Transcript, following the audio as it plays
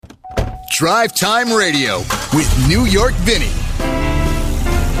Drive Time Radio with New York Vinny.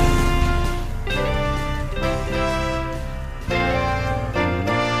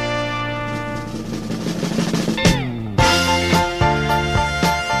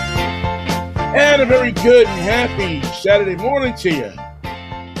 And a very good and happy Saturday morning to you.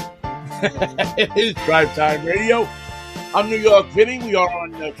 It is Drive Time Radio. I'm New York Vinny. We are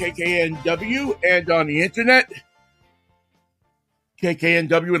on KKNW and on the internet.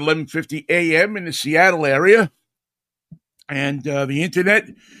 KKNW at 11:50 a.m. in the Seattle area. And the internet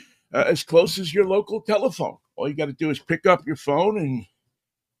as close as your local telephone. All you got to do is pick up your phone and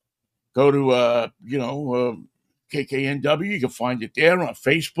go to, KKNW. You can find it there on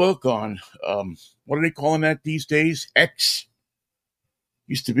Facebook, on, what are they calling that these days? X.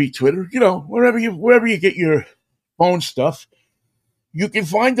 Used to be Twitter. Wherever you get your phone stuff, you can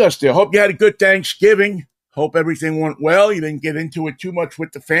find us there. Hope you had a good Thanksgiving. Hope everything went well. You didn't get into it too much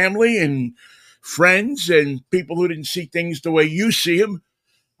with the family and friends and people who didn't see things the way you see them.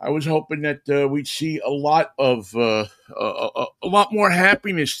 I was hoping that we'd see a lot more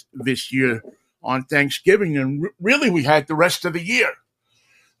happiness this year on Thanksgiving, and really we had the rest of the year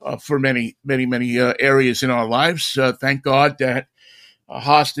for many areas in our lives. Thank God that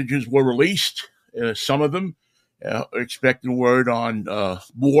hostages were released, some of them. Expecting word on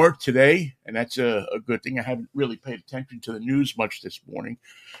war today, and that's a good thing. I haven't really paid attention to the news much this morning.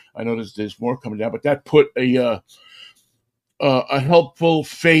 I know there's more coming down, but that put a helpful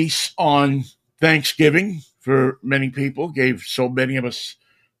face on Thanksgiving for many people, gave so many of us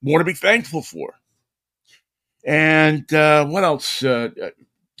more to be thankful for. And what else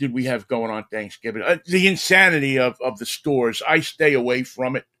did we have going on Thanksgiving? The insanity of the stores. I stay away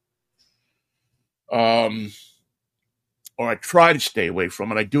from it. Or I try to stay away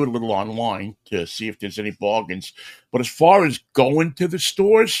from it. I do it a little online to see if there's any bargains. But as far as going to the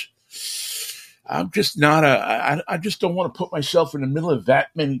stores, I'm just not I just don't want to put myself in the middle of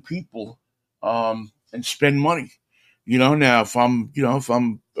that many people and spend money. Now if I'm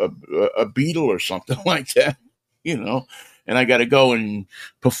a Beatle or something like that, and I got to go and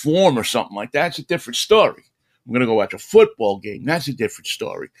perform or something like that, it's a different story. I'm going to go watch a football game. That's a different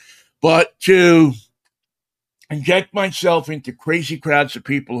story. But to inject myself into crazy crowds of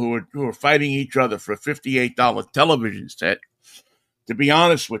people who are fighting each other for a $58 television set, to be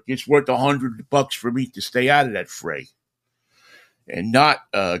honest with you, it's worth $100 for me to stay out of that fray and not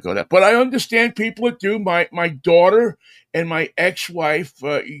go that. But I understand people that do. My daughter and my ex-wife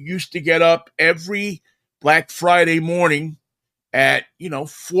used to get up every Black Friday morning at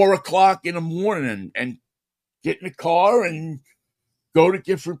 4:00 in the morning and get in the car and go to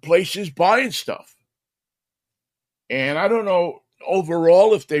different places buying stuff. And I don't know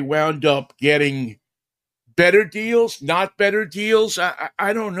overall if they wound up getting better deals, not better deals.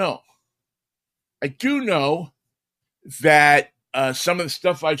 I don't know. I do know that some of the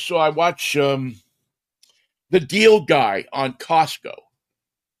stuff I saw, I watch the Deal Guy on Costco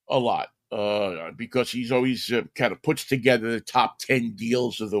a lot because he's always kind of puts together the top 10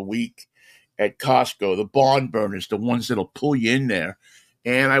 deals of the week at Costco, the barn burners, the ones that'll pull you in there.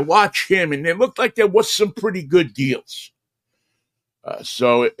 And I watch him, and it looked like there was some pretty good deals.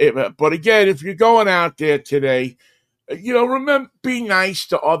 But again, if you're going out there today, remember, be nice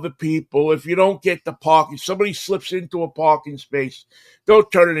to other people. If you don't get the parking, somebody slips into a parking space,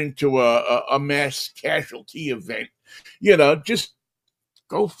 don't turn it into a mass casualty event. Just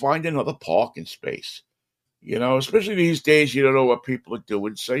go find another parking space. Especially these days, you don't know what people are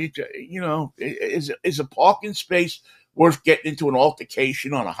doing. So, is a parking space worth getting into an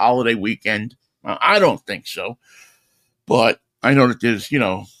altercation on a holiday weekend? I don't think so. But I know that there's,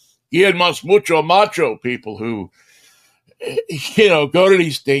 más mucho macho people who, go to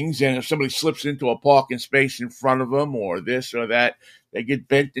these things, and if somebody slips into a parking space in front of them or this or that, they get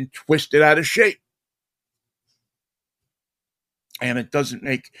bent and twisted out of shape. And it doesn't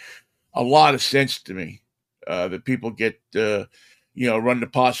make a lot of sense to me that people get, run the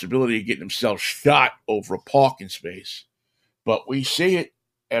possibility of getting themselves shot over a parking space. But we see it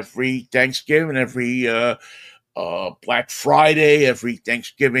every Thanksgiving, every Black Friday, every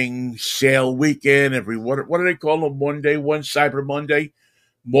Thanksgiving sale weekend, every what do they call them? Monday, Cyber Monday,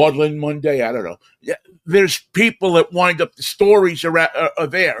 Maudlin Monday. I don't know. There's people that wind up. The stories are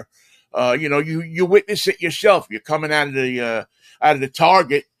there. You witness it yourself. You're coming out of the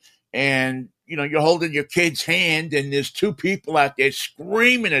Target, and you're holding your kid's hand, and there's two people out there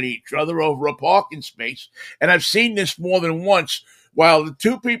screaming at each other over a parking space. And I've seen this more than once. While the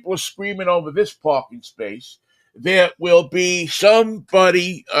two people are screaming over this parking space, there will be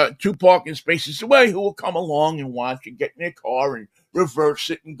somebody 2 parking spaces away who will come along and watch and get in their car and reverse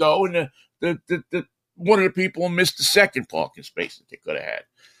it and go. And the one of the people missed the second parking space that they could have had.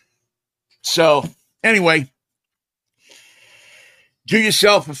 So anyway, do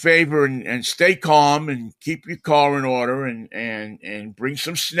yourself a favor and stay calm and keep your car in order and bring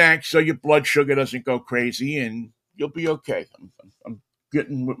some snacks so your blood sugar doesn't go crazy and you'll be okay. I'm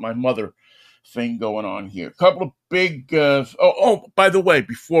getting with my mother thing going on here. A couple of big. By the way,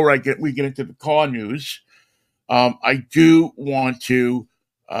 before we get into the car news, I do want to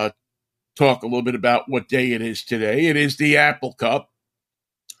talk a little bit about what day it is today. It is the Apple Cup,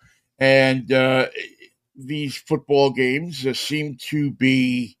 and these football games seem to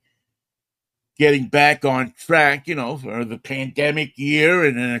be getting back on track. For the pandemic year,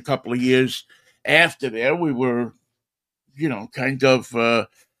 and then a couple of years after there, we were, kind of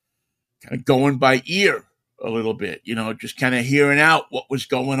going by ear a little bit, just kind of hearing out what was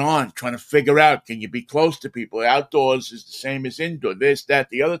going on, trying to figure out, can you be close to people? Outdoors is the same as indoor, this,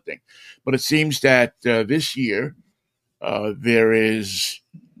 that, the other thing. But it seems that this year there is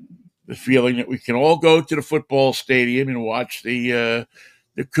the feeling that we can all go to the football stadium and watch the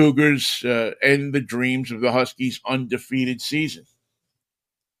Cougars end the dreams of the Huskies' undefeated season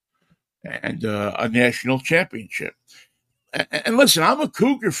and a national championship. And listen, I'm a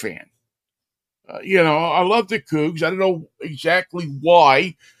Cougar fan. I love the Cougs. I don't know exactly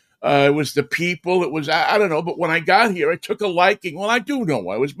why. It was the people. It was, I don't know. But when I got here, I took a liking. Well, I do know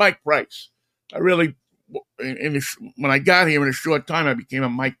why. It was Mike Price. I really, when I got here in a short time, I became a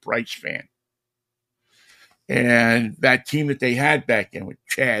Mike Price fan. And that team that they had back then with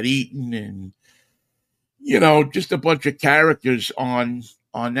Chad Eaton and, just a bunch of characters on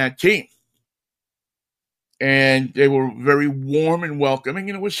that team. And they were very warm and welcoming,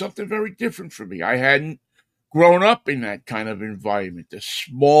 and it was something very different for me. I hadn't grown up in that kind of environment, the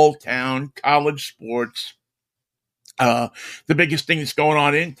small town, college sports, the biggest thing that's going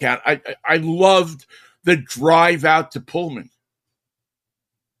on in town. I loved the drive out to Pullman.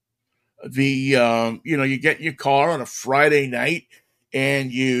 You get in your car on a Friday night,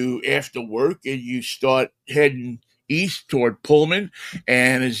 and you, after work, and you start heading east toward Pullman,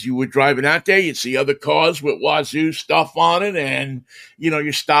 and as you were driving out there, you'd see other cars with Wazoo stuff on it, and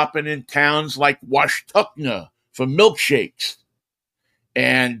you're stopping in towns like Washtenaw for milkshakes,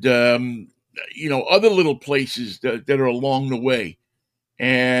 and other little places that are along the way.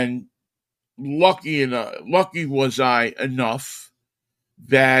 And lucky was I enough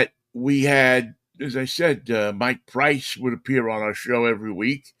that we had, as I said, Mike Price would appear on our show every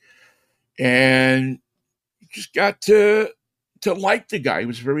week, and just got to like the guy. He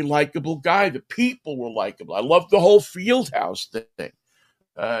was a very likable guy. The people were likable. I loved the whole Fieldhouse thing.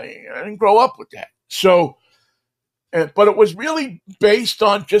 I didn't grow up with that. So, but it was really based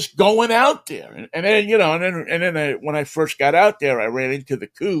on just going out there. And then when I first got out there, I ran into the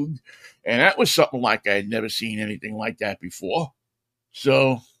Coug, and that was something like I had never seen anything like that before.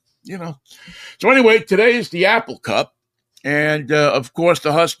 So, So anyway, today is the Apple Cup. And, of course,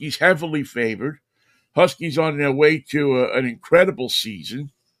 the Huskies heavily favored. Huskies on their way to an incredible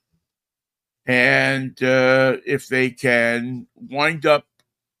season. And if they can wind up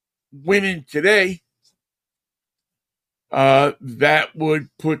winning today, that would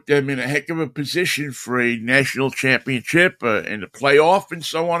put them in a heck of a position for a national championship and a playoff and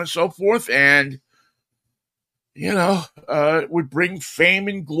so on and so forth. And, it would bring fame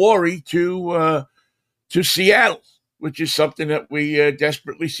and glory to Seattle, which is something that we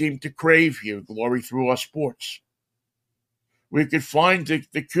desperately seem to crave here, glory through our sports. We could find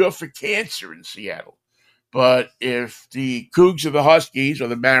the cure for cancer in Seattle. But if the Cougs or the Huskies or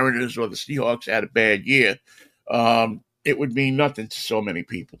the Mariners or the Seahawks had a bad year, it would mean nothing to so many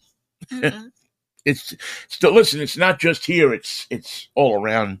people. Mm-hmm. It's not just here. It's all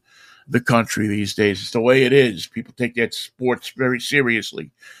around the country these days. It's the way it is. People take that sports very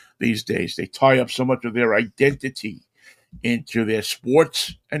seriously these days. They tie up so much of their identity into their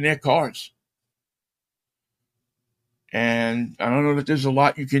sports and their cars. And I don't know that there's a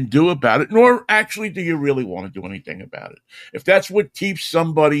lot you can do about it, nor actually do you really want to do anything about it. If that's what keeps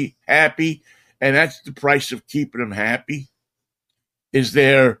somebody happy, and that's the price of keeping them happy, and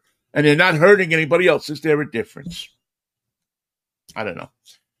they're not hurting anybody else, is there a difference? I don't know.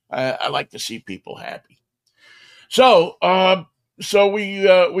 I like to see people happy. So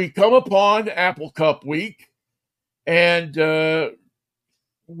we come upon Apple Cup week. And if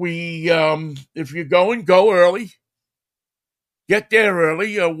you're going, go early. Get there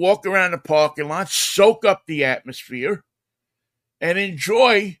early. Walk around the parking lot, soak up the atmosphere, and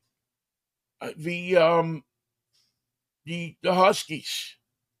enjoy the Huskies.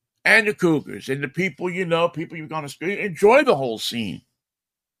 and the Cougars and the people people you're going to school, enjoy the whole scene.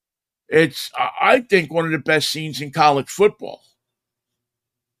 It's, I think, one of the best scenes in college football.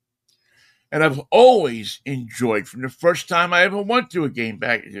 And I've always enjoyed, from the first time I ever went to a game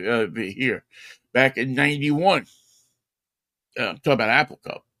back here, back in '91. I'm talking about Apple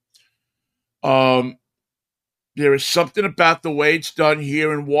Cup. There is something about the way it's done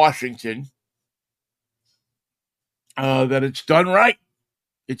here in Washington that it's done right.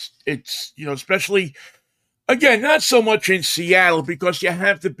 It's especially, again, not so much in Seattle because you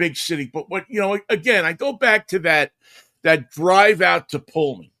have the big city, but again, I go back to that drive out to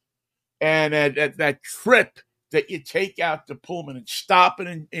Pullman and that trip that you take out to Pullman and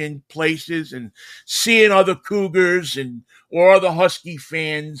stopping in places and seeing other Cougars or other Husky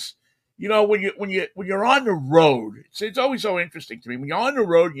fans. When you're on the road, it's always so interesting to me. When you're on the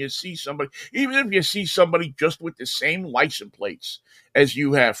road and you see somebody, even if you see somebody just with the same license plates as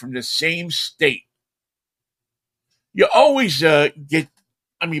you have from the same state, you always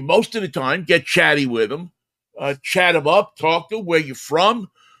most of the time, get chatty with them, chat them up, talk to them, where you're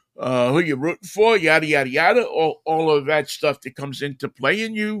from, who you're rooting for, yada, yada, yada, all of that stuff that comes into play.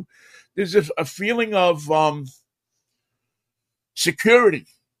 And there's a feeling of security,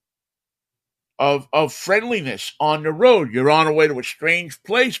 of friendliness on the road. You're on the way to a strange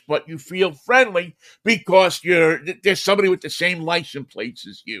place, but you feel friendly because there's somebody with the same license plates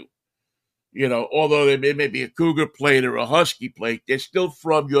as you. Although they may be a Cougar plate or a Husky plate, they're still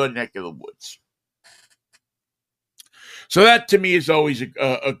from your neck of the woods. So that, to me, is always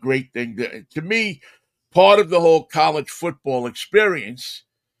a great thing. To me, part of the whole college football experience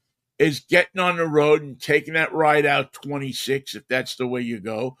is getting on the road and taking that ride out 26, if that's the way you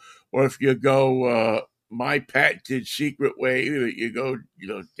go. Or if you go my patented secret way, you go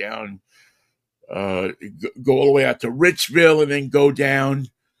down, go all the way out to Ritzville and then go down.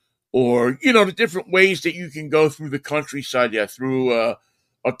 Or, the different ways that you can go through the countryside, through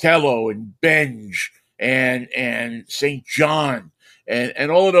Othello and Benge and St. John and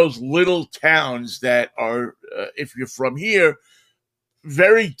all of those little towns that are, if you're from here,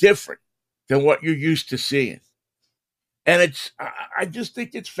 very different than what you're used to seeing. And I just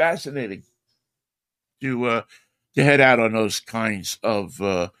think it's fascinating to head out on those kinds of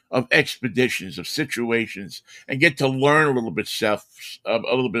expeditions, of situations, and get to learn a little bit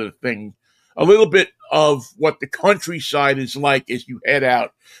a little bit of what the countryside is like as you head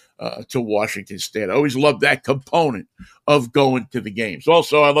out to Washington State. I always love that component of going to the games.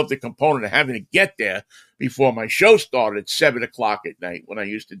 Also, I love the component of having to get there before my show started at 7:00 at night when I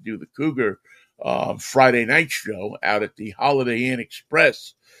used to do the Cougar Friday night show out at the Holiday Inn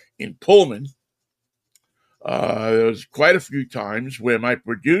Express in Pullman. There was quite a few times where my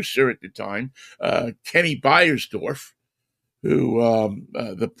producer at the time, Kenny Beiersdorf, who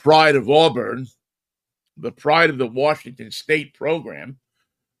the pride of Auburn, the pride of the Washington State program,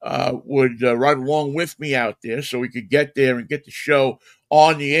 would ride along with me out there so we could get there and get the show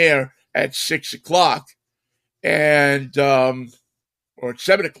on the air at 6:00 and or at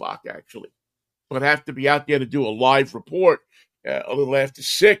 7:00 actually, but have to be out there to do a live report a little after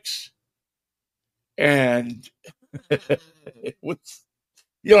 6. And it was,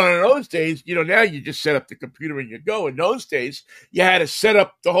 in those days, now you just set up the computer and you go. In those days, you had to set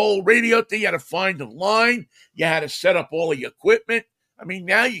up the whole radio thing. You had to find the line. You had to set up all of your equipment. I mean,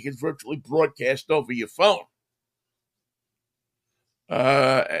 now you can virtually broadcast over your phone.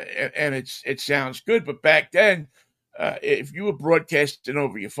 And it sounds good. But back then, if you were broadcasting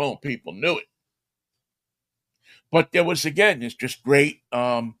over your phone, people knew it. But there was, again, this just great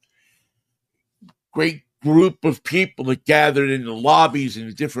group of people that gathered in the lobbies in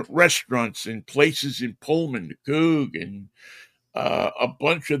the different restaurants and places in Pullman, the Coug, and a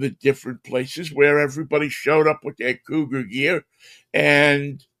bunch of the different places where everybody showed up with their Cougar gear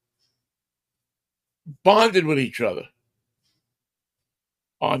and bonded with each other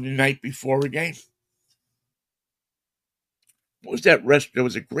on the night before a game. What was that restaurant? There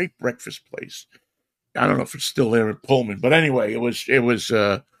was a great breakfast place. I don't know if it's still there in Pullman, but anyway, it was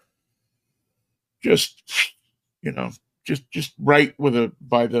just right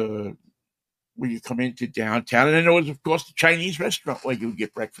by the where you come into downtown. And then there was, of course, the Chinese restaurant where you would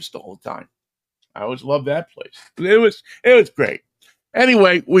get breakfast all the time. I always loved that place. It was great.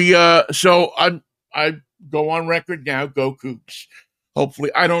 Anyway, so I go on record now, go Cougs.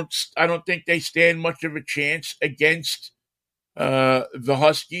 Hopefully, I don't think they stand much of a chance against the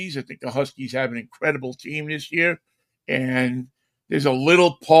Huskies. I think the Huskies have an incredible team this year, and there's a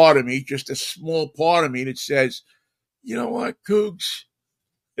little part of me, just a small part of me, that says, you know what, Cougs?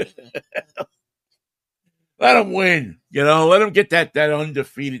 Let them win. Let them get that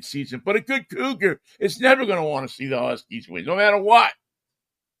undefeated season. But a good Cougar is never going to want to see the Huskies win, no matter what.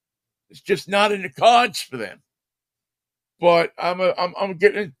 It's just not in the cards for them. But I'm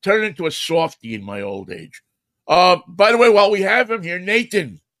getting turned into a softie in my old age. By the way, while we have him here,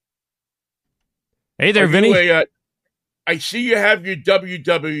 Nathan. Hey there, Vinny. I see you have your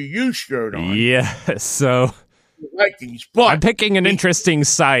WWU shirt on. Yeah, so Vikings, but I'm picking an interesting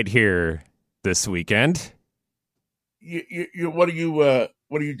side here this weekend. What are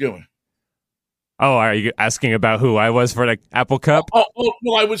you doing? Oh, are you asking about who I was for the Apple Cup? Oh,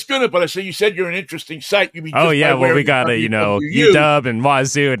 well, I was gonna, but you said you're an interesting site. You mean? Oh yeah, well we got UW and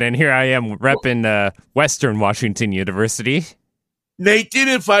Wazoo, and then here I am repping Western Washington University. Nathan,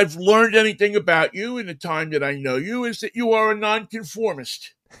 if I've learned anything about you in the time that I know you, is that you are a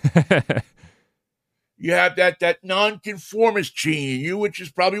nonconformist. You have that nonconformist gene in you, which is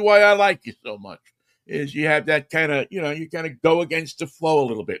probably why I like you so much. Is you have that kind of, you kind of go against the flow a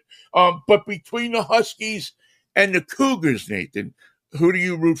little bit. But between the Huskies and the Cougars, Nathan, who do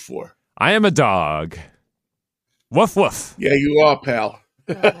you root for? I am a dog. Woof, woof. Yeah, you are, pal.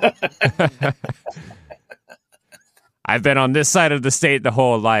 I've been on this side of the state the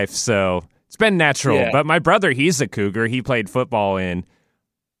whole life, so it's been natural. Yeah. But my brother, he's a Cougar. He played football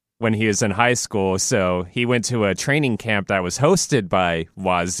when he was in high school, so he went to a training camp that was hosted by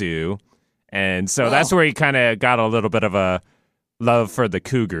Wazoo. And so that's where he kind of got a little bit of a love for the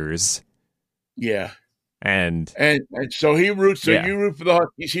Cougars. Yeah. And so he roots. So you root for the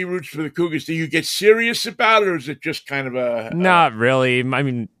Huskies. He roots for the Cougars. Do you get serious about it, or is it just kind of a? Not really. I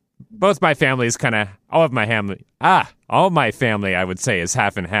mean, both my families kind of all of my family. I would say is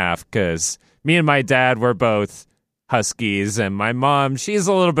half and half because me and my dad were both Huskies, and my mom, she's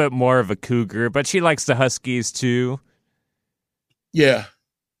a little bit more of a Cougar, but she likes the Huskies too. Yeah.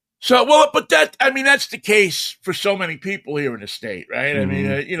 So, but that's the case for so many people here in the state, right? Mm-hmm.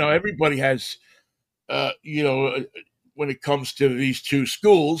 I mean, everybody has, when it comes to these two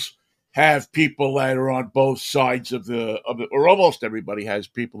schools, have people that are on both sides of or almost everybody has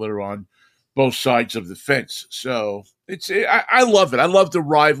people that are on both sides of the fence. So I love it. I love the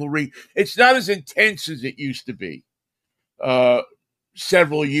rivalry. It's not as intense as it used to be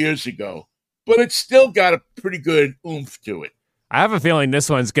several years ago, but it's still got a pretty good oomph to it. I have a feeling this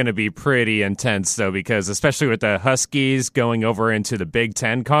one's going to be pretty intense, though, because especially with the Huskies going over into the Big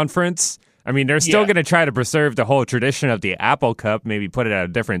Ten Conference, I mean, they're still going to try to preserve the whole tradition of the Apple Cup, maybe put it at a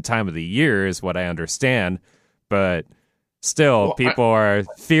different time of the year is what I understand. But still, people are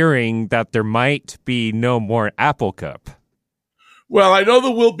fearing that there might be no more Apple Cup. Well, I know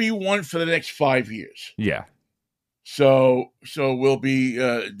there will be one for the next 5 years. Yeah. So we'll be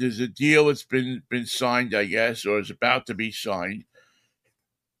there's a deal that's been signed, I guess, or is about to be signed.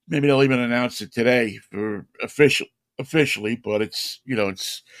 Maybe they'll even announce it today for officially, but it's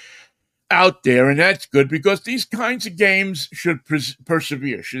out there, and that's good because these kinds of games should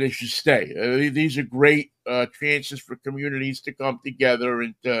persevere. They should stay. These are great chances for communities to come together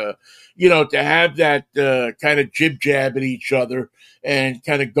and to have that kind of jib jab at each other and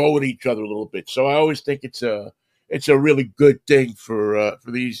kind of go at each other a little bit. So I always think it's a really good thing for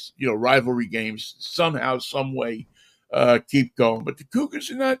these rivalry games somehow, some way keep going. But the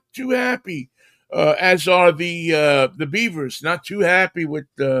Cougars are not too happy, as are the Beavers. Not too happy with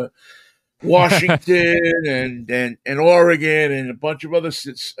Washington and Oregon and a bunch of other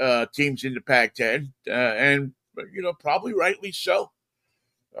teams in the Pac-10, and probably rightly so.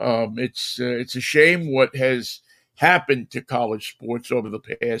 It's a shame what has happened to college sports over the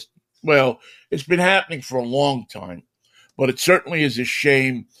past. Well, it's been happening for a long time, but it certainly is a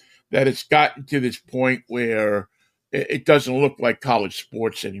shame that it's gotten to this point where it doesn't look like college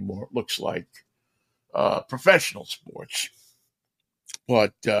sports anymore. It looks like professional sports.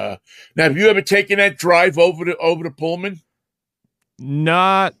 But now, have you ever taken that drive over to Pullman?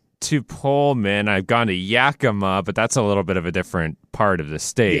 Not to Pullman. I've gone to Yakima, but that's a little bit of a different part of the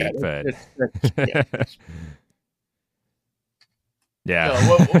state. Yeah.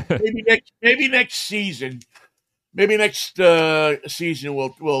 Well, maybe next season. Maybe next season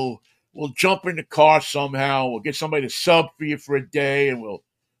we'll jump in the car somehow. We'll get somebody to sub for you for a day, and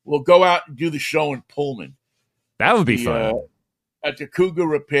we'll go out and do the show in Pullman. That would be fun. At the Cougar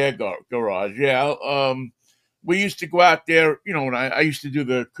Repair Garage. Yeah. We used to go out there, when I used to do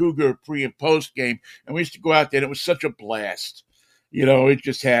the Cougar pre and post game, and we used to go out there, and it was such a blast. It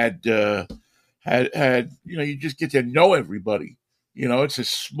just had you just get to know everybody. It's a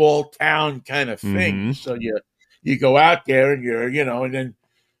small town kind of thing. Mm-hmm. So you go out there and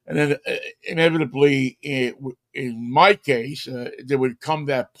and then inevitably in my case, there would come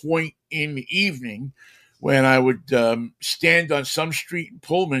that point in the evening when I would stand on some street in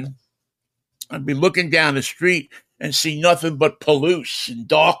Pullman. I'd be looking down the street and see nothing but Palouse and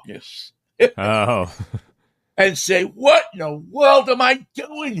darkness. Oh. And say, what in the world am I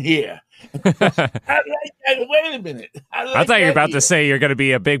doing here? Wait a minute. I thought you were about to say you're going to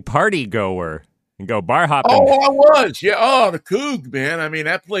be a big party goer and go bar hopping. Oh, I was. Yeah. Oh, the Coug, man. I mean,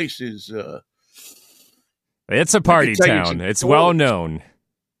 that place is... it's a party town. It's well known.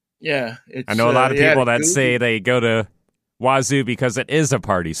 Yeah. I know a lot of people that say they go to Wazoo because it is a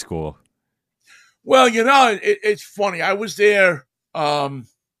party school. Well, it's funny. I was there...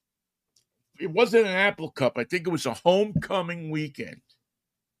 it wasn't an Apple Cup. I think it was a homecoming weekend.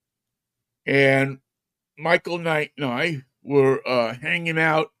 And Michael Knight and I were hanging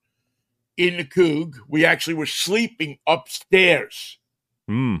out in the Coug. We actually were sleeping upstairs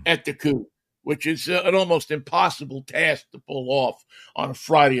at the Coug, which is an almost impossible task to pull off on a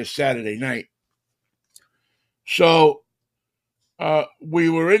Friday or Saturday night. So we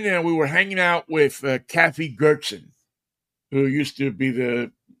were in there. We were hanging out with Kathy Gertzen, who used to be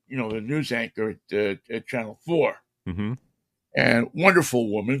the news anchor at Channel 4. Mm-hmm. And wonderful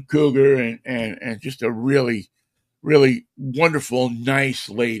woman, cougar, and just a really, really wonderful, nice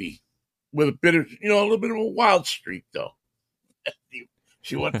lady with a bit of, a little bit of a wild streak, though.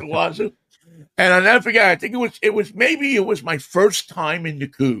 She went to Wazoo. And I'll never forget, I think it was my first time in the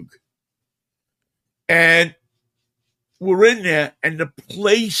Coug. And we're in there, and the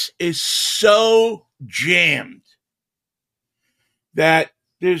place is so jammed that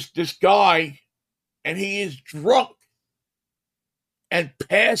there's this guy, and he is drunk and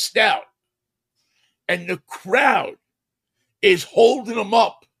passed out. And the crowd is holding him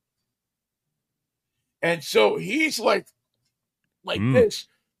up. And so he's like this,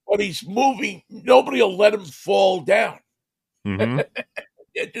 but he's moving. Nobody will let him fall down. Mm-hmm.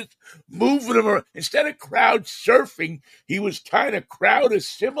 They're just moving him around. Instead of crowd surfing, he was kind of crowd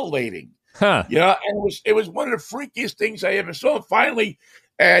assimilating. Huh. Yeah, and it was one of the freakiest things I ever saw. Finally,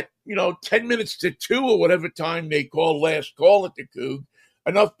 at 10 minutes to 2 or whatever time they call last call at the Coug,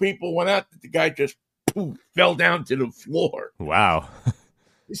 enough people went out that the guy just fell down to the floor. Wow.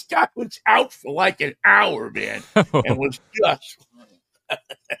 This guy was out for like an hour, man, and was just...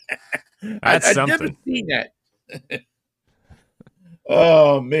 That's I'd something. never seen that.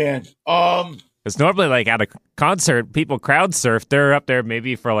 Oh, man. It's normally like at a concert, people crowd surf. They're up there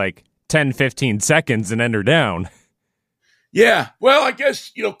maybe for like 10, 15 seconds and then they're down. Yeah. Well, I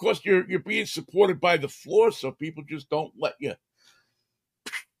guess, of course, you're being supported by the floor, so people just don't let you,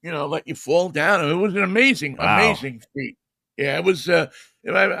 let you fall down. It was an amazing feat. Yeah, it was,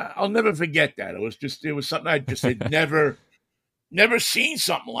 I'll never forget that. It was something I just had never seen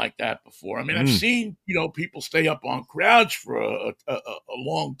something like that before. I mean, I've seen, people stay up on crowds for a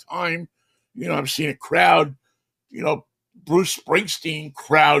long time. I've seen a crowd, Bruce Springsteen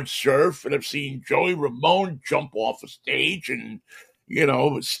crowd surf, and I've seen Joey Ramone jump off a stage and,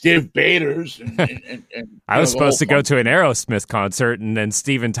 Steve Baders. And I was supposed to go to an Aerosmith concert, and then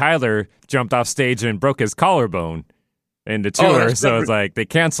Steven Tyler jumped off stage and broke his collarbone in the tour. So it's like they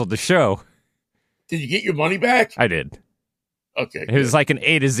canceled the show. Did you get your money back? I did. Okay. It was like an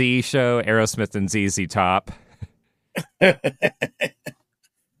A to Z show, Aerosmith and ZZ Top. That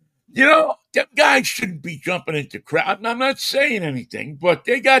guys shouldn't be jumping into crowd. I'm not saying anything, but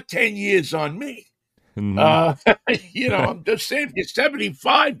they got 10 years on me. Mm-hmm. I'm just saying, if you're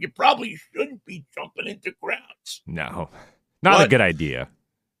 75, you probably shouldn't be jumping into crowds. No, not a good idea.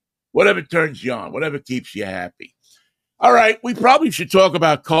 Whatever turns you on, whatever keeps you happy. All right, we probably should talk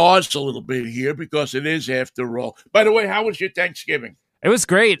about cars a little bit here because it is, after all. By the way, how was your Thanksgiving? It was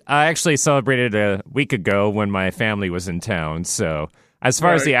great. I actually celebrated a week ago when my family was in town. So as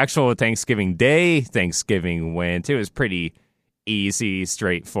far as the actual Thanksgiving went, it was pretty easy,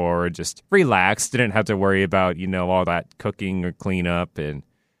 straightforward, just relaxed. Didn't have to worry about, all that cooking or cleanup, and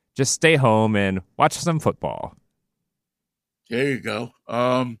just stay home and watch some football. There you go.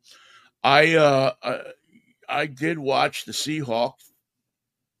 I did watch the Seahawks.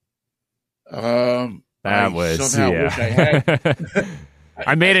 That was, yeah. Wish I had.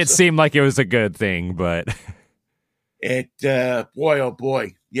 I made it seem like it was a good thing, but boy, oh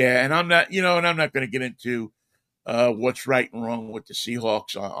boy. Yeah. And I'm not going to get into, what's right and wrong with the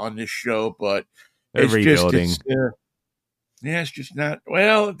Seahawks on this show, but they're rebuilding. It's just not,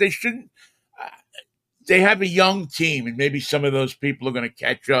 well, they shouldn't, they have a young team, and maybe some of those people are going to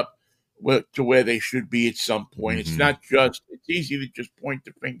catch up to where they should be at some point. Mm-hmm. It's easy to just point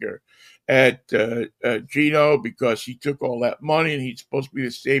the finger at Gino because he took all that money and he's supposed to be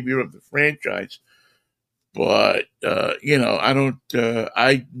the savior of the franchise. But,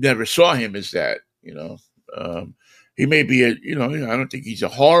 I never saw him as that, He may be I don't think he's a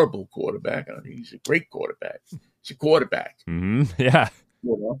horrible quarterback. I don't think he's a great quarterback. He's a quarterback. Mm-hmm. Yeah.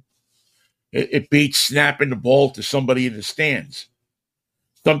 You know, it beats snapping the ball to somebody in the stands.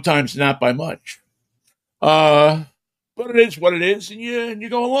 Sometimes not by much. But it is what it is, and you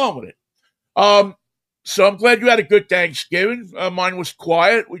go along with it. So I'm glad you had a good Thanksgiving. Mine was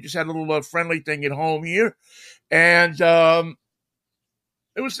quiet. We just had a little friendly thing at home here, and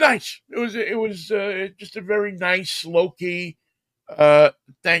it was nice. It was just a very nice, low key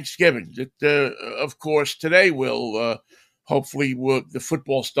Thanksgiving. That of course today will hopefully the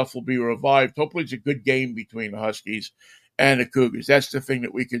football stuff will be revived. Hopefully it's a good game between the Huskies and the Cougars. That's the thing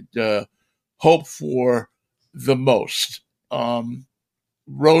that we could hope for the most.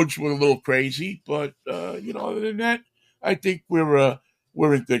 Roads were a little crazy, but other than that, I think we're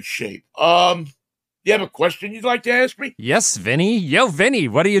in good shape. You have a question you'd like to ask me? Yes, Vinny. Yo, Vinny,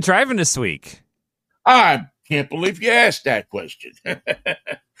 what are you driving this week? I can't believe you asked that question.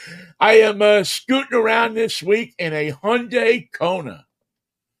 I am scooting around this week in a Hyundai Kona,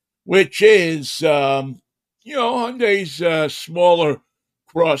 which is, Hyundai's smaller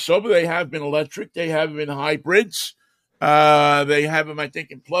crossover. They have been electric. They have been hybrids. They have them, I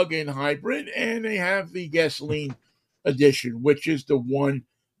think, in plug-in hybrid, and they have the gasoline edition, which is the one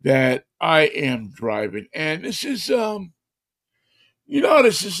that I am driving. And this is, a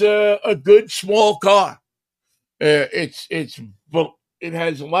good small car. It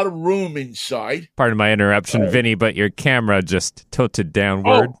has a lot of room inside. Pardon my interruption, Vinny, but your camera just tilted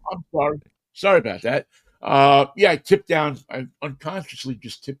downward. Oh, I'm sorry. Sorry about that. I tipped down. I unconsciously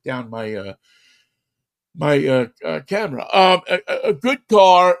just tipped down my camera. A good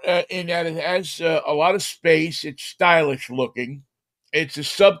car in that it has a lot of space. It's stylish looking. It's a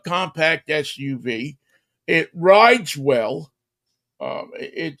subcompact SUV. It rides well.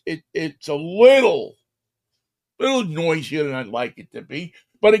 It's a little noisier than I'd like it to be.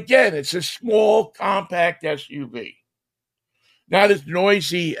 But again, it's a small, compact SUV. Not as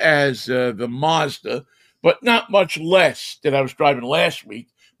noisy as the Mazda, but not much less that I was driving last week,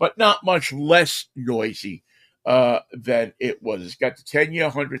 but not much less noisy than it was. It's got the 10-year,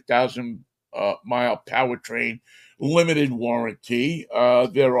 100,000 mile powertrain, limited warranty.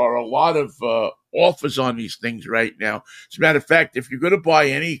 There are a lot of offers on these things right now. As a matter of fact, if you're going to buy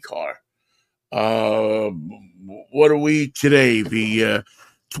any car, what are we today? The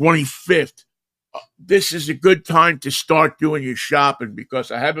 25th. This is a good time to start doing your shopping because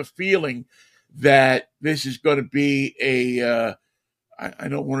I have a feeling that this is going to be I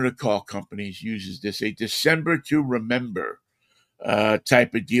know one of the car companies uses this, a December to remember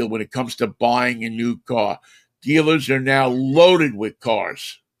type of deal when it comes to buying a new car. Dealers are now loaded with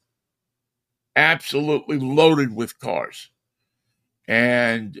cars. Absolutely loaded with cars.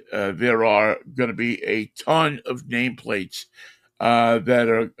 And there are going to be a ton of nameplates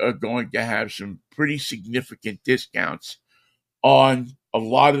that are going to have some pretty significant discounts on a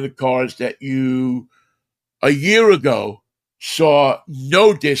lot of the cars that you a year ago saw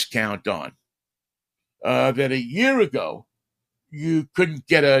no discount on. That a year ago you couldn't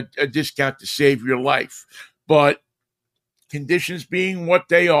get a discount to save your life. But conditions being what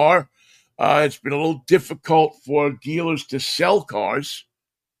they are, it's been a little difficult for dealers to sell cars,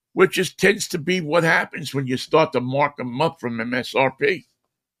 which tends to be what happens when you start to mark them up from MSRP.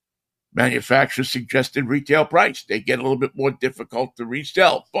 Manufacturer's suggested retail price. They get a little bit more difficult to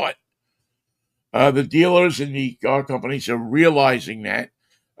resell, but the dealers and the car companies are realizing that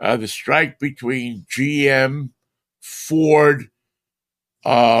the strike between GM, Ford,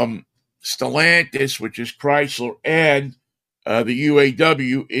 Stellantis, which is Chrysler, and the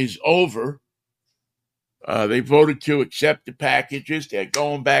UAW is over. They voted to accept the packages. They're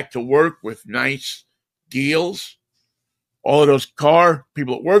going back to work with nice deals. All of those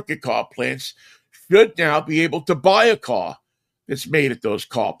people that work at car plants should now be able to buy a car that's made at those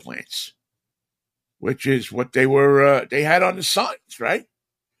car plants, which is what they had on the signs, right?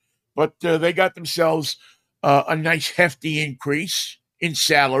 But they got themselves a nice hefty increase in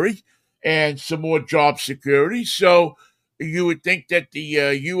salary and some more job security. So you would think that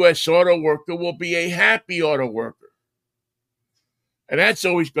the U.S. auto worker will be a happy auto worker. And that's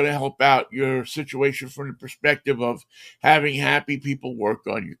always going to help out your situation from the perspective of having happy people work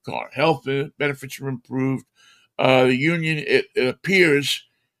on your car. Health benefits are improved. The union, it appears,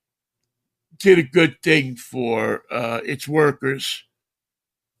 did a good thing for its workers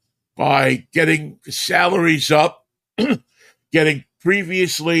by getting the salaries up, getting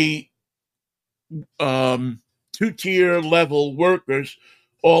previously two-tier level workers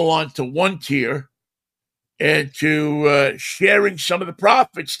all onto one tier, and to sharing some of the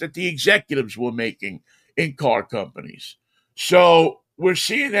profits that the executives were making in car companies. So we're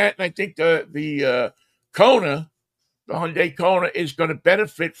seeing that, and I think the Kona, the Hyundai Kona, is going to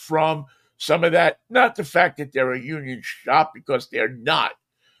benefit from some of that. Not the fact that they're a union shop, because they're not,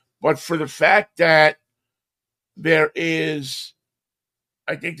 but for the fact that I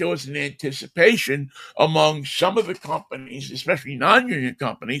think there was an anticipation among some of the companies, especially non-union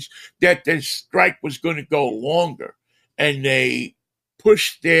companies, that the strike was going to go longer, and they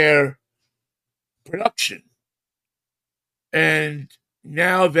pushed their production. And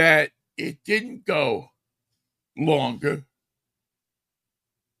now that it didn't go longer,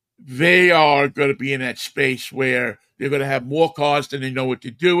 they are going to be in that space where they're going to have more cars than they know what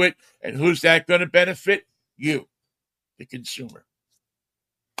to do with. And who's that going to benefit? You, the consumer.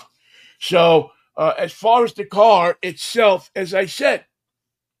 So as far as the car itself, as I said,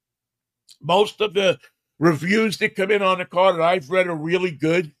 most of the reviews that come in on the car that I've read are really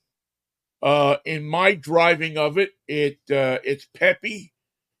good. In my driving of it, it's peppy.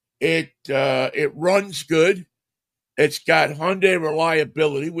 It runs good. It's got Hyundai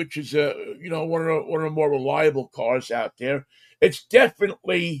reliability, which is one of the more reliable cars out there. It's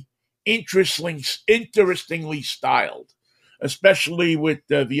definitely interestingly styled, especially with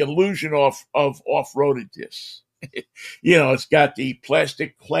the illusion of off-roadedness. It's got the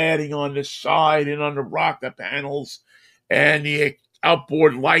plastic cladding on the side and on the rocker panels, and the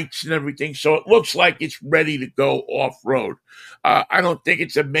outboard lights and everything, so it looks like it's ready to go off-road. I don't think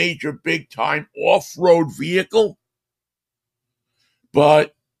it's a major, big-time off-road vehicle,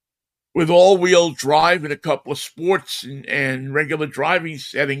 but with all-wheel drive and a couple of sports and regular driving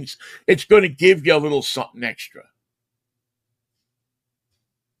settings, it's going to give you a little something extra.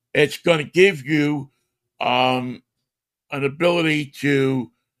 It's going to give you an ability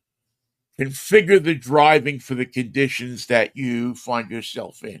to configure the driving for the conditions that you find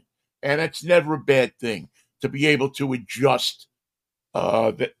yourself in. And it's never a bad thing to be able to adjust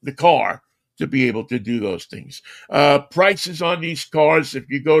the car to be able to do those things. Prices on these cars, if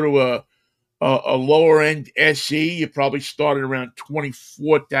you go to a lower end SE, you probably start at around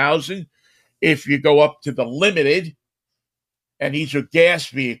 $24,000. If you go up to the limited, and these are gas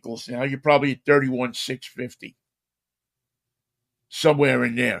vehicles now, you're probably at $31,650, somewhere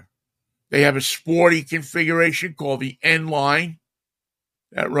in there. They have a sporty configuration called the N line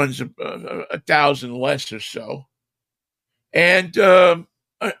that runs $1,000 less or so. And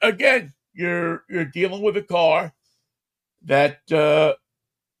again, you're dealing with a car that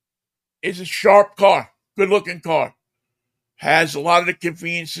is a sharp car, good-looking car, has a lot of the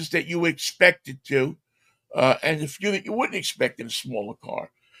conveniences that you expect it to, and a few that you wouldn't expect in a smaller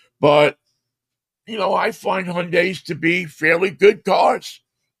car. But, I find Hyundais to be fairly good cars.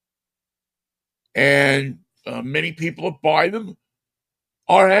 And many people that buy them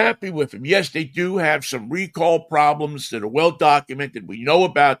are happy with them. Yes, they do have some recall problems that are well documented. We know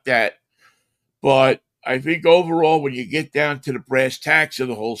about that. But I think overall, when you get down to the brass tacks of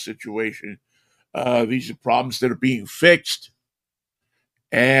the whole situation, these are problems that are being fixed.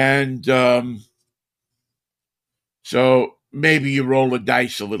 And so maybe you roll the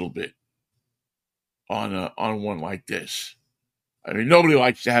dice a little bit on one like this. I mean, nobody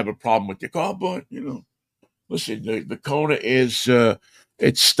likes to have a problem with the car, but, listen, the Kona is,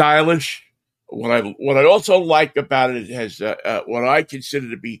 it's stylish. What I also like about it has what I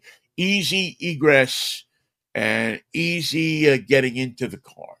consider to be easy egress and easy getting into the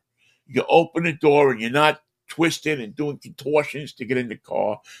car. You open the door and you're not twisting and doing contortions to get in the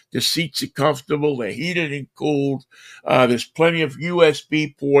car. The seats are comfortable. They're heated and cooled. There's plenty of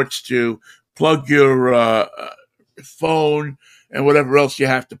USB ports to plug your phone and whatever else you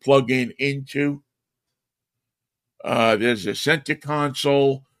have to plug into. There's a center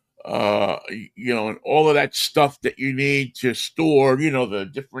console, and all of that stuff that you need to store, the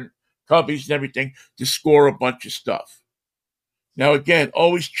different cubbies and everything to store a bunch of stuff. Now, again,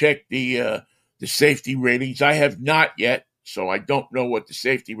 always check the safety ratings. I have not yet, so I don't know what the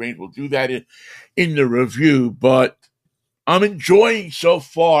safety rating. We'll do that in the review, but I'm enjoying so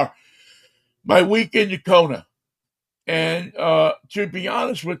far my week in Kona. And to be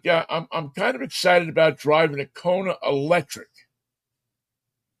honest with you, I'm kind of excited about driving a Kona electric.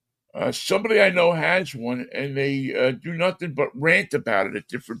 Somebody I know has one, and they do nothing but rant about it at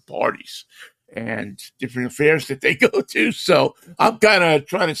different parties and different affairs that they go to. So I'm kind of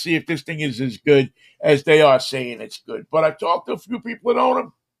trying to see if this thing is as good as they are saying it's good. But I've talked to a few people that own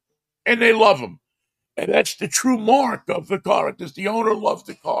them, and they love them. And that's the true mark of the car. Does the owner love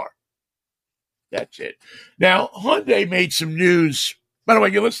the car? That's it. Now, Hyundai made some news. By the way,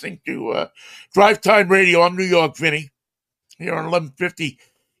 you're listening to Drive Time Radio. I'm New York Vinny here on 1150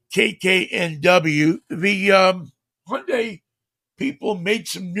 KKNW. The Hyundai people made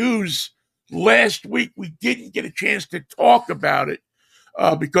some news last week. We didn't get a chance to talk about it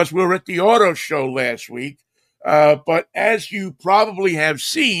because we were at the auto show last week. But as you probably have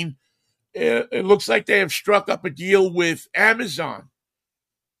seen, it looks like they have struck up a deal with Amazon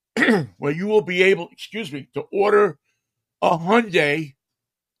where you will be able, to order a Hyundai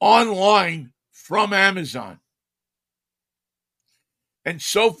online from Amazon. And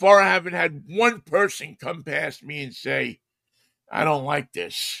so far, I haven't had one person come past me and say, I don't like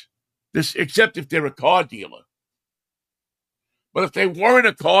this, except if they're a car dealer. But if they weren't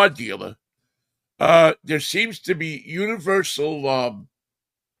a car dealer, there seems to be universal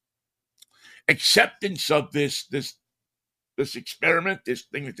acceptance of this experiment, this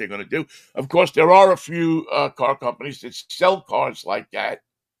thing that they're going to do. Of course, there are a few car companies that sell cars like that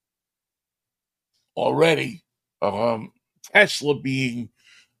already. Tesla being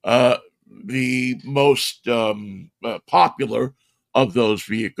the most popular of those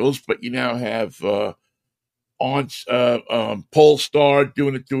vehicles, but you now have Polestar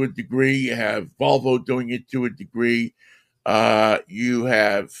doing it to a degree. You have Volvo doing it to a degree. You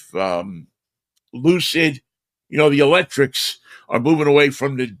have Lucid. The electrics are moving away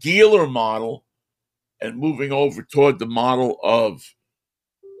from the dealer model and moving over toward the model of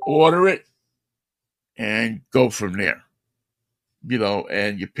order it and go from there.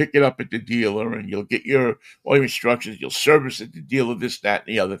 And you pick it up at the dealer and you'll get all your instructions. You'll service at the dealer, this, that,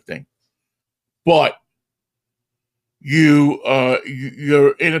 and the other thing. But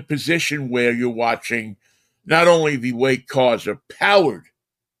you're in a position where you're watching not only the way cars are powered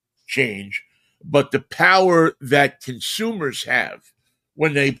change, but the power that consumers have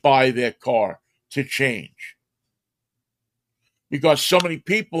when they buy their car to change. Because so many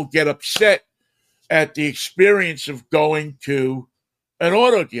people get upset at the experience of going to an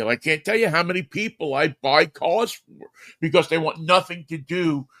auto deal. I can't tell you how many people I buy cars for because they want nothing to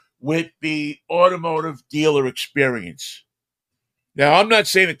do with the automotive dealer experience. Now, I'm not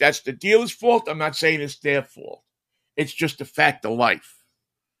saying that that's the dealer's fault. I'm not saying it's their fault. It's just a fact of life.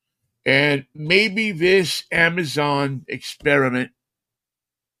 And maybe this Amazon experiment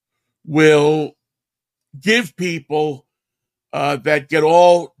will give people that get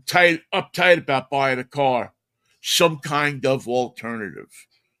all uptight about buying a car some kind of alternative.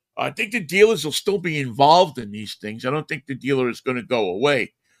 I think the dealers will still be involved in these things. I don't think the dealer is going to go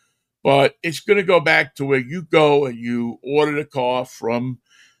away, but it's going to go back to where you go and you order the car from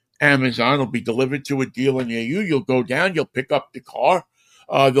Amazon. It'll be delivered to a dealer near you. You'll go down, you'll pick up the car.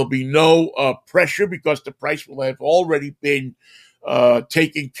 There'll be no pressure because the price will have already been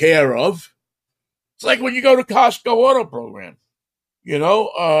taken care of. It's like when you go to Costco Auto Program. You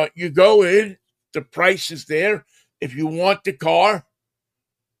go in, the price is there. If you want the car,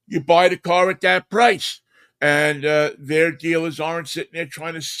 you buy the car at that price. And their dealers aren't sitting there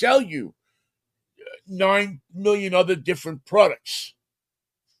trying to sell you 9 million other different products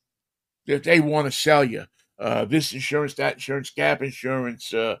that they want to sell you. This insurance, that insurance, gap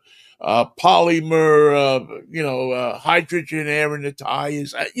insurance, polymer, hydrogen air in the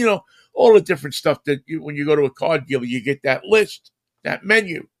tires, all the different stuff that when you go to a car dealer, you get that list, that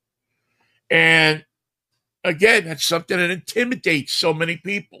menu. And again, that's something that intimidates so many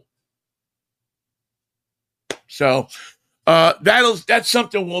people. So that's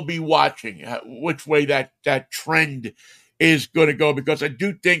something we'll be watching, which way that trend is going to go, because I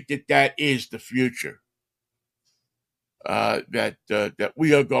do think that is the future. That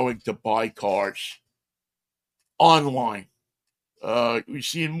we are going to buy cars online. We're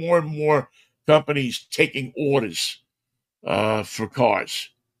seeing more and more companies taking orders for cars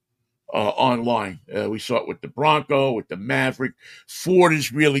online. We saw it with the Bronco, with the Maverick. Ford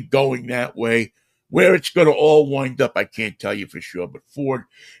is really going that way. Where it's going to all wind up, I can't tell you for sure, but Ford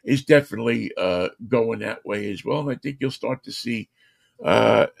is definitely going that way as well. And I think you'll start to see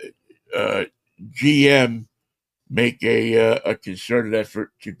GM make a concerted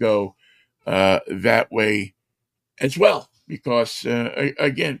effort to go that way as well. Because,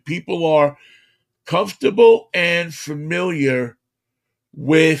 again, people are comfortable and familiar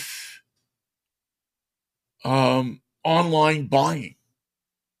with online buying.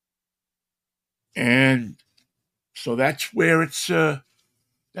 And so that's where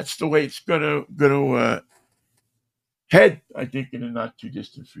that's the way it's gonna head, I think, in the not too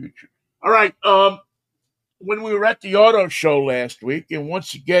distant future. All right. When we were at the auto show last week, and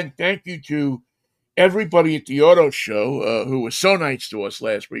once again, thank you to everybody at the auto show who was so nice to us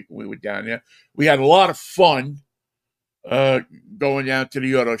last week when we were down there. We had a lot of fun going down to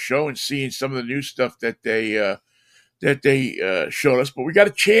the auto show and seeing some of the new stuff that they that they showed us. But we got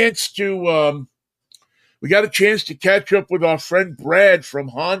a chance to catch up with our friend Brad from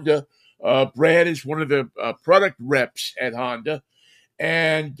Honda. Brad is one of the product reps at Honda,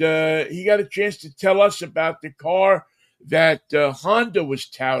 and he got a chance to tell us about the car that Honda was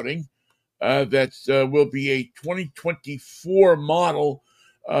touting. That will be a 2024 model,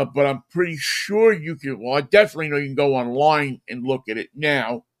 but I'm pretty sure you can. Well, I definitely know you can go online and look at it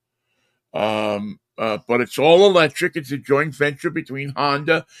now. But it's all electric. It's a joint venture between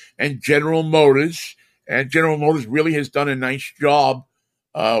Honda and General Motors, and General Motors really has done a nice job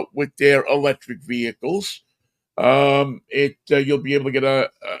with their electric vehicles. You'll be able to get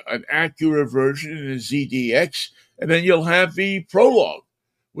an Acura version and a ZDX, and then you'll have the Prologue,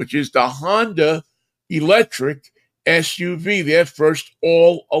 which is the Honda electric SUV, their first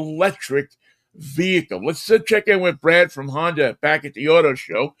all-electric vehicle. Let's check in with Brad from Honda back at the auto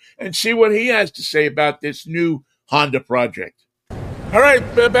show and see what he has to say about this new Honda project. All right,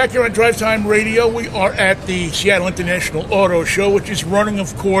 back here on Drive Time Radio, we are at the Seattle International Auto Show, which is running,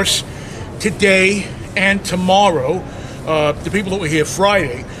 of course, today and tomorrow. The people that were here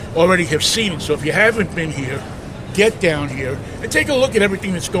Friday already have seen it, so if you haven't been here, get down here and take a look at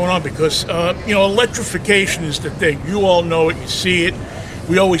everything that's going on because, electrification is the thing. You all know it. You see it.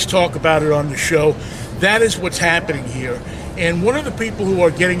 We always talk about it on the show. That is what's happening here. And one of the people who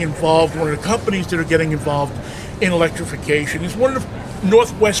are getting involved, one of the companies that are getting involved in electrification is one of the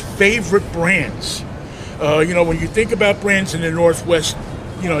Northwest favorite brands. When you think about brands in the Northwest,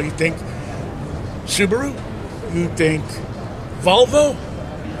 you think Subaru, you think Volvo,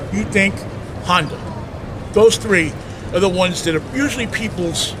 you think Honda. Those three are the ones that are usually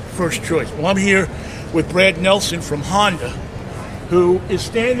people's first choice. Well, I'm here with Brad Nelson from Honda, who is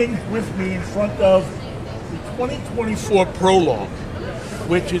standing with me in front of the 2024 Prologue,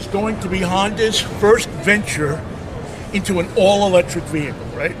 which is going to be Honda's first venture into an all-electric vehicle,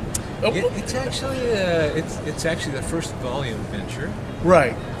 right? It's actually the first volume venture,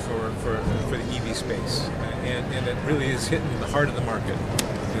 right? For the EV space, and it really is hitting the heart of the market,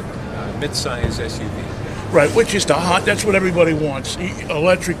 mid-size SUV. Right, which is that's what everybody wants.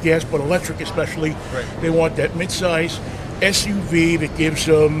 Electric, yes, but electric especially. Right. They want that mid-size SUV that gives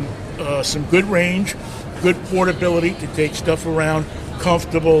them some good range, good portability to take stuff around,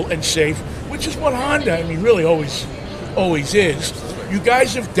 comfortable and safe, which is what Honda, really always is. You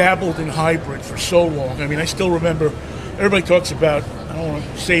guys have dabbled in hybrid for so long. I still remember, everybody talks about, I don't want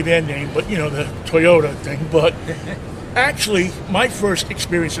to say their name, but the Toyota thing. But actually, my first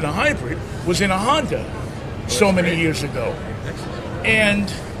experience in a hybrid was in a Honda so many years ago. And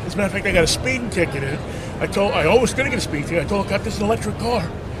as a matter of fact, I got a speeding ticket in it. I was going to get a speeding ticket. I told him, I got this electric car.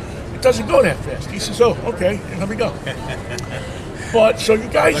 It doesn't go that fast. He says, oh, okay, and here we go. But so you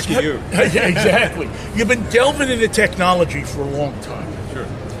guys, lucky you. Yeah, exactly. You've been delving into technology for a long time. Sure.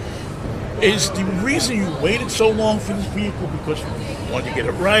 Is the reason you waited so long for this vehicle because you wanted to get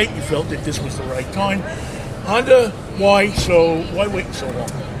it right? You felt that this was the right time. Honda, why wait so long?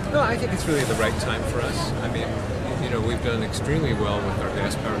 No, I think it's really the right time for us. We've done extremely well with our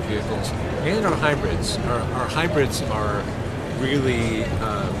gas-powered vehicles and our hybrids. Our hybrids are really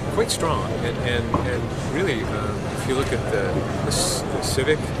quite strong, and really, if you look at the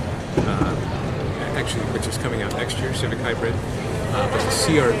Civic, actually, which is coming out next year, Civic Hybrid, but the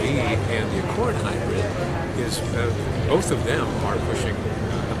CRV and the Accord Hybrid is both of them are pushing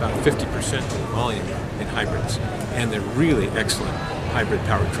about 50% volume in hybrids, and they're really excellent hybrid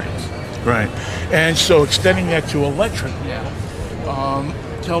powertrains. Right, and so extending that to electric now.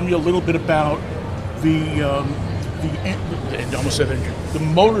 Tell me a little bit about the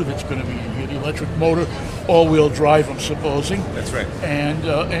motor that's going to be in here, the electric motor, all-wheel drive, I'm supposing. That's right.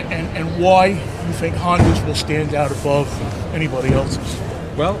 And why you think Honda's will stand out above anybody else's?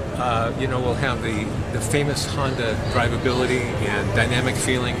 Well, we'll have the famous Honda drivability and dynamic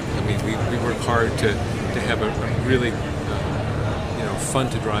feeling. We work hard to have a really fun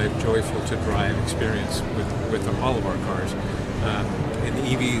to drive, joyful to drive experience with all of our cars. And the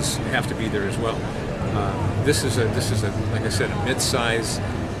EVs have to be there as well. This is like I said, a mid-size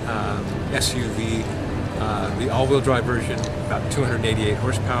SUV. The all-wheel drive version, about 288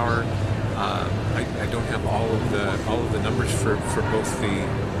 horsepower. I don't have all of the numbers for both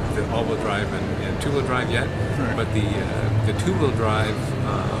the all-wheel drive and two-wheel drive yet, right. But the two-wheel drive,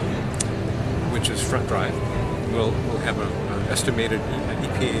 which is front drive, will have an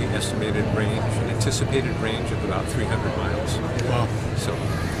EPA estimated range, an anticipated range of about 300 miles. Wow. So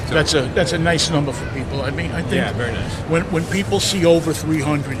that's a nice number for people. I think yeah, very nice. When people see over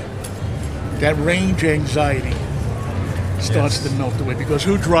 300, that range anxiety starts to melt away, because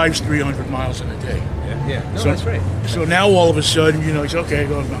who drives 300 miles in a day? Yeah. No, So- that's right. So now all of a sudden, you say, okay,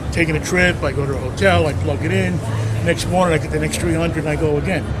 I'm taking a trip, I go to a hotel, I plug it in, next morning I get the next 300 and I go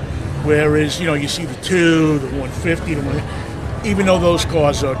again. Whereas, you see the 2, the 150, even though those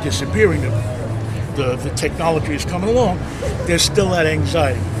cars are disappearing, the technology is coming along, there's still that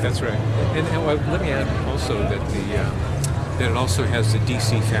anxiety. That's right. And let me add also that that it also has the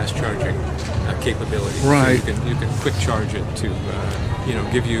DC fast charging capability. Right. So you can quick charge it to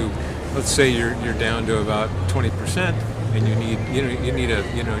give you, let's say you're down to about 20% and you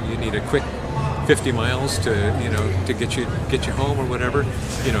need a quick 50 miles to get you home or whatever.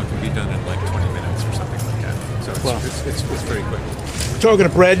 It can be done in like 20 minutes or something like that. So it's very quick. We're talking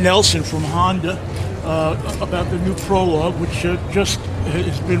to Brad Nelson from Honda about the new Prologue, which just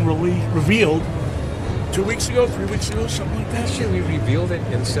has been revealed 2 weeks ago, 3 weeks ago, something like that. Actually, we revealed it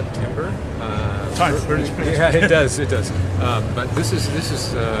in September. Time for it. Yeah, it does. But this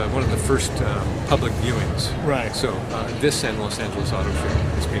is one of the first public viewings. Right. So this and Los Angeles Auto Show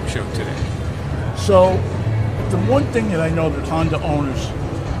is being shown today. So the one thing that I know that Honda owners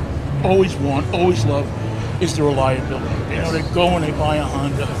always love, is the reliability. They go and they buy a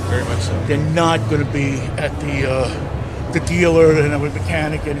Honda. Very much so. They're not going to be at the dealer and a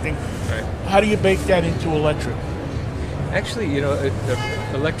mechanic, anything. Right. How do you bake that into electric? Actually,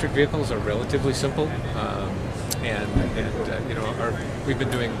 electric vehicles are relatively simple, we've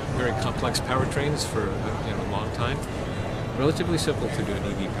been doing very complex powertrains for a long time. Relatively simple to do an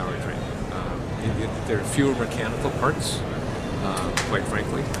EV powertrain. There are fewer mechanical parts, quite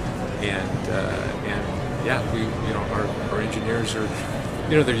frankly, our engineers are,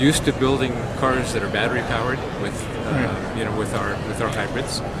 they're used to building cars that are battery powered with our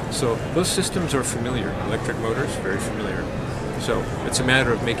hybrids. So those systems are familiar. Electric motors, very familiar. So it's a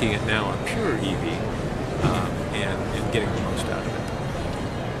matter of making it now a pure EV and getting the most out of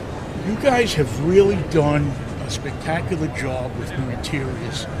it. You guys have really done a spectacular job with new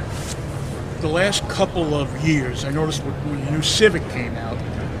interiors. The last couple of years, I noticed when the new Civic came out,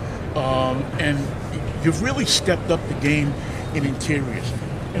 and you've really stepped up the game in interiors.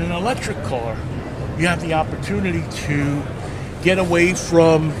 In an electric car, you have the opportunity to get away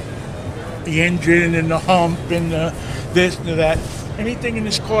from the engine and the hump and this and that. Anything in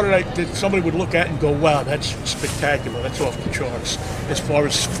this car that somebody would look at and go, wow, that's spectacular, that's off the charts, as far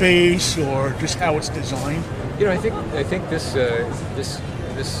as space or just how it's designed? I think this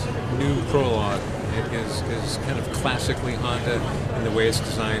new Prologue is kind of classically Honda in the way it's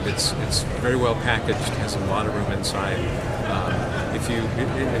designed. It's very well packaged, has a lot of room inside.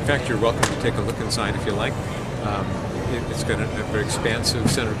 In fact, you're welcome to take a look inside if you like. It's got a very expansive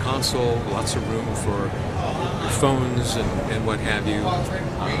center console, lots of room for your phones and what have you.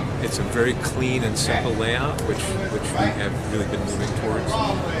 It's a very clean and simple layout, which we have really been moving towards.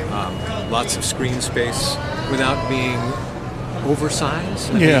 Lots of screen space without being oversized.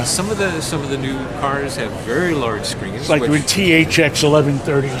 I mean, some of the new cars have very large screens. It's like you're in THX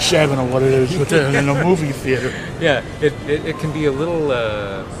 1137 or what it is in a movie theater. Yeah, it can be a little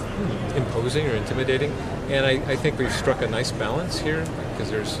imposing or intimidating, and I think we've struck a nice balance here because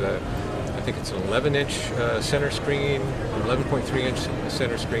there's I think it's an 11-inch center screen, 11.3-inch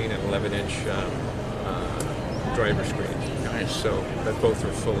center screen, and 11-inch driver screen. Nice. So that both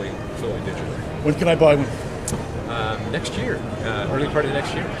are fully digital. When can I buy one? Next year, early part of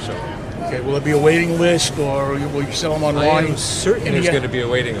next year. So. Okay, will there be a waiting list, or will you sell them online? I'm certain there's going to be a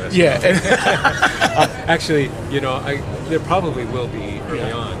waiting list. Yeah. Actually, there probably will be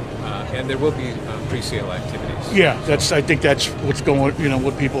early on, and there will be pre-sale activities. Yeah, I think that's what's going.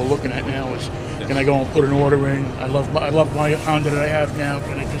 What people are looking at now is, can I go and put an order in? I love my Honda that I have now.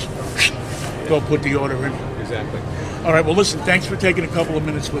 Can I just go put the order in? Exactly. All right. Well, listen. Thanks for taking a couple of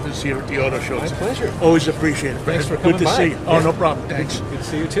minutes with us here at the Auto Show. My pleasure. Always appreciate it. Thanks for coming by. Good to see you. Oh, no problem. Thanks. Good to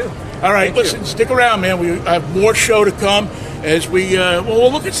see you too. All right. Listen. Stick around, man. We have more show to come as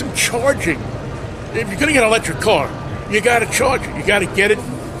we'll look at some charging. If you're going to get an electric car, you got to charge it. You got to get it.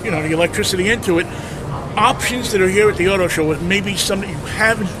 The electricity into it. Options that are here at the Auto Show with maybe something you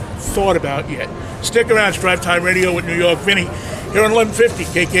haven't thought about yet. Stick around. It's Drive Time Radio with New York Vinny here on 1150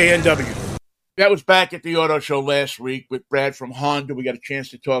 KKNW. That was back at the Auto Show last week with Brad from Honda. We got a chance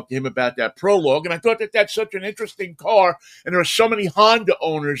to talk to him about that Prologue, and I thought that that's such an interesting car, and there are so many Honda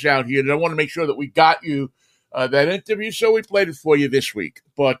owners out here that I want to make sure that we got you that interview, so we played it for you this week.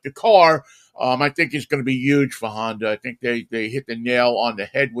 But the car, I think, is going to be huge for Honda. I think they hit the nail on the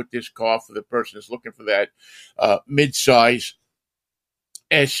head with this car for the person that's looking for that midsize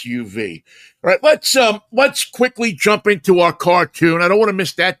SUV. All right, let's quickly jump into our cartoon. I don't want to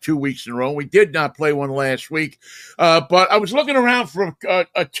miss that 2 weeks in a row. We did not play one last week, but I was looking around for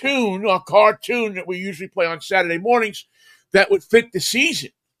a cartoon that we usually play on Saturday mornings that would fit the season,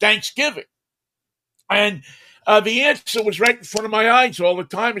 Thanksgiving. And the answer was right in front of my eyes all the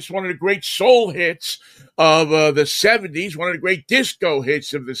time. It's one of the great soul hits of the 70s, one of the great disco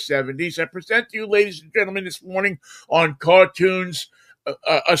hits of the 70s. I present to you, ladies and gentlemen, this morning on Cartoons,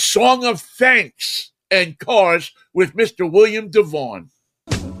 a song of thanks and cars with Mr. William DeVaughn.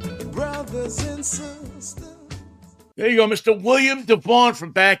 Brothers and sisters. There you go, Mr. William DeVaughn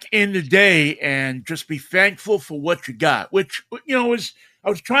from back in the day, and just be thankful for what you got, which, I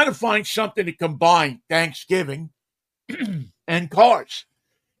was trying to find something to combine Thanksgiving and cars.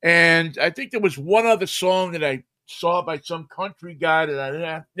 And I think there was one other song that I saw by some country guy that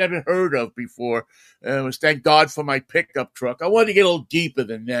I never heard of before. It was Thank God for My Pickup Truck. I wanted to get a little deeper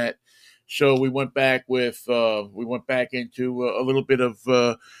than that. So we went back into a little bit of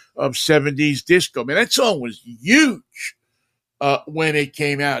 70s disco. Man, that song was huge when it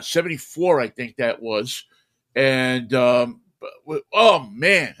came out. 74, I think that was. And oh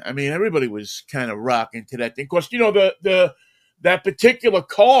man, I mean, everybody was kind of rocking to that thing. Of course, that particular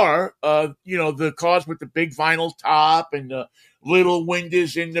car, the cars with the big vinyl top and the little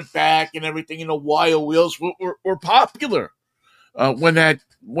windows in the back and everything, and the wire wheels were popular when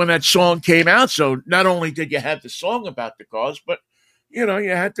that song came out. So not only did you have the song about the cars, but you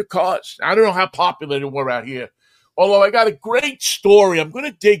had the cars. I don't know how popular they were out here. Although I got a great story I'm going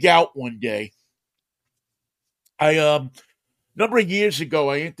to dig out one day. A number of years ago,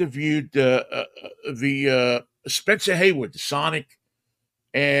 I interviewed the Spencer Haywood, the Sonic,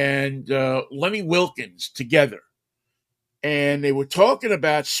 and Lenny Wilkins together. And they were talking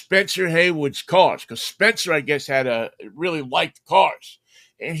about Spencer Haywood's cars, because Spencer, I guess, really liked cars.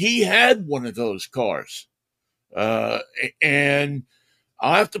 And he had one of those cars. And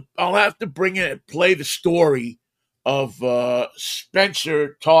I'll have to play the story of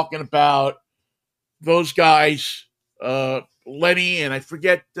Spencer talking about those guys, Lenny, and I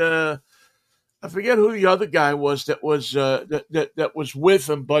forget who the other guy was that was with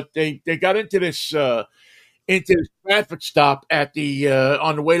him, but they got into this traffic stop at the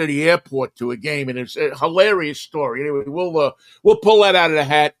on the way to the airport to a game, and it's a hilarious story. Anyway, we'll pull that out of the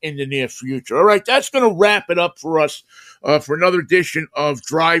hat in the near future. All right, that's going to wrap it up for us for another edition of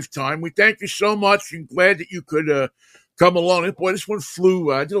Drive Time. We thank you so much, and glad that you could come along. And boy, this one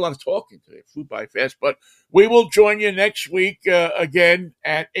flew. I did a lot of talking today. It flew by fast, but we will join you next week again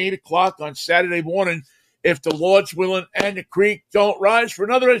at 8 o'clock on Saturday morning, if the Lord's willing and the creek don't rise, for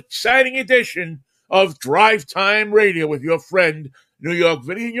another exciting edition of Drive Time Radio with your friend, New York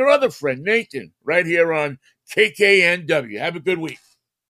Vinny, and your other friend, Nathan, right here on KKNW. Have a good week.